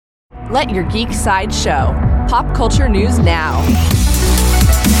Let your geek side show. Pop culture news now.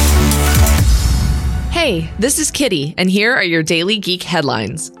 Hey, this is Kitty, and here are your daily geek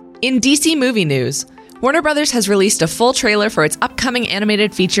headlines. In DC movie news, Warner Bros. Has released a full trailer for its upcoming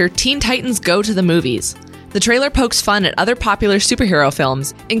animated feature, Teen Titans Go to the Movies. The trailer pokes fun at other popular superhero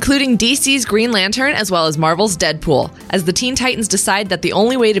films, including DC's Green Lantern as well as Marvel's Deadpool, as the Teen Titans decide that the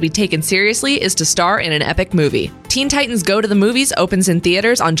only way to be taken seriously is to star in an epic movie. Teen Titans Go to the Movies opens in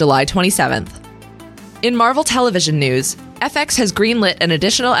theaters on July 27th. In Marvel television news, FX has greenlit an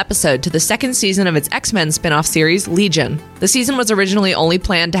additional episode to the second season of its X-Men spin-off series, Legion. The season was originally only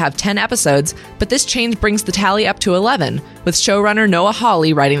planned to have 10 episodes, but this change brings the tally up to 11, with showrunner Noah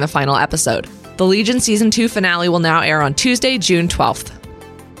Hawley writing the final episode. The Legion Season 2 finale will now air on Tuesday, June 12th.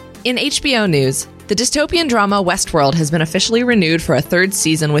 In HBO news, the dystopian drama Westworld has been officially renewed for a third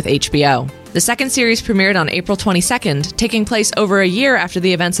season with HBO. The second series premiered on April 22nd, taking place over a year after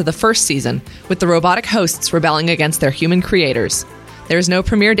the events of the first season, with the robotic hosts rebelling against their human creators. There is no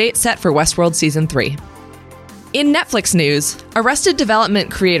premiere date set for Westworld Season 3. In Netflix news, Arrested Development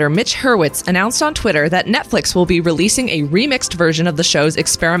creator Mitch Hurwitz announced on Twitter that Netflix will be releasing a remixed version of the show's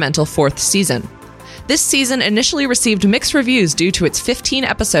experimental fourth season. This season initially received mixed reviews due to its 15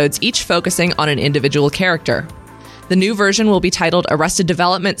 episodes, each focusing on an individual character. The new version will be titled Arrested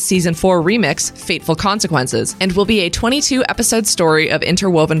Development Season 4 Remix: Fateful Consequences, and will be a 22-episode story of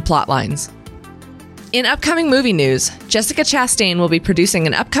interwoven plotlines. In upcoming movie news, Jessica Chastain will be producing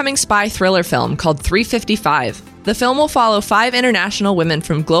an upcoming spy thriller film called 355. The film will follow 5 international women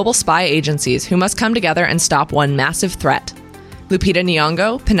from global spy agencies who must come together and stop one massive threat. Lupita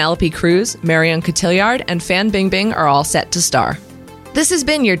Nyong'o, Penelope Cruz, Marion Cotillard, and Fan Bingbing are all set to star. This has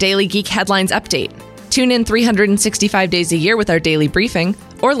been your Daily Geek Headlines Update. Tune in 365 days a year with our daily briefing,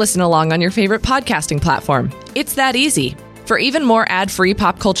 or listen along on your favorite podcasting platform. It's that easy. For even more ad-free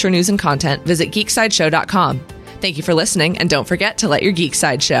pop culture news and content, visit geeksideshow.com. Thank you for listening, and don't forget to let your geek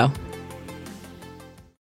side show.